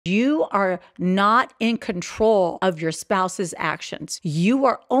You are not in control of your spouse's actions. You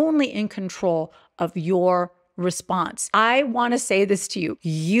are only in control of your response. I want to say this to you.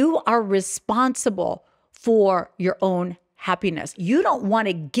 You are responsible for your own happiness. You don't want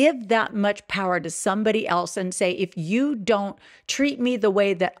to give that much power to somebody else and say, if you don't treat me the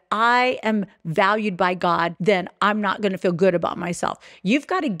way that I am valued by God, then I'm not going to feel good about myself. You've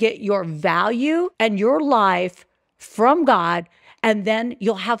got to get your value and your life from God, and then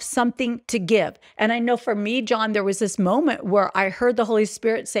you'll have something to give. And I know for me, John, there was this moment where I heard the Holy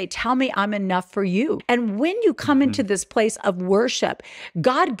Spirit say, tell me I'm enough for you. And when you come into this place of worship,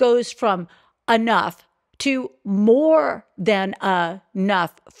 God goes from enough to more than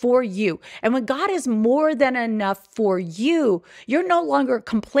enough for you. And when God is more than enough for you, you're no longer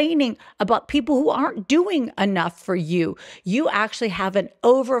complaining about people who aren't doing enough for you. You actually have an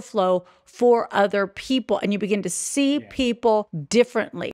overflow for other people, and you begin to see people differently.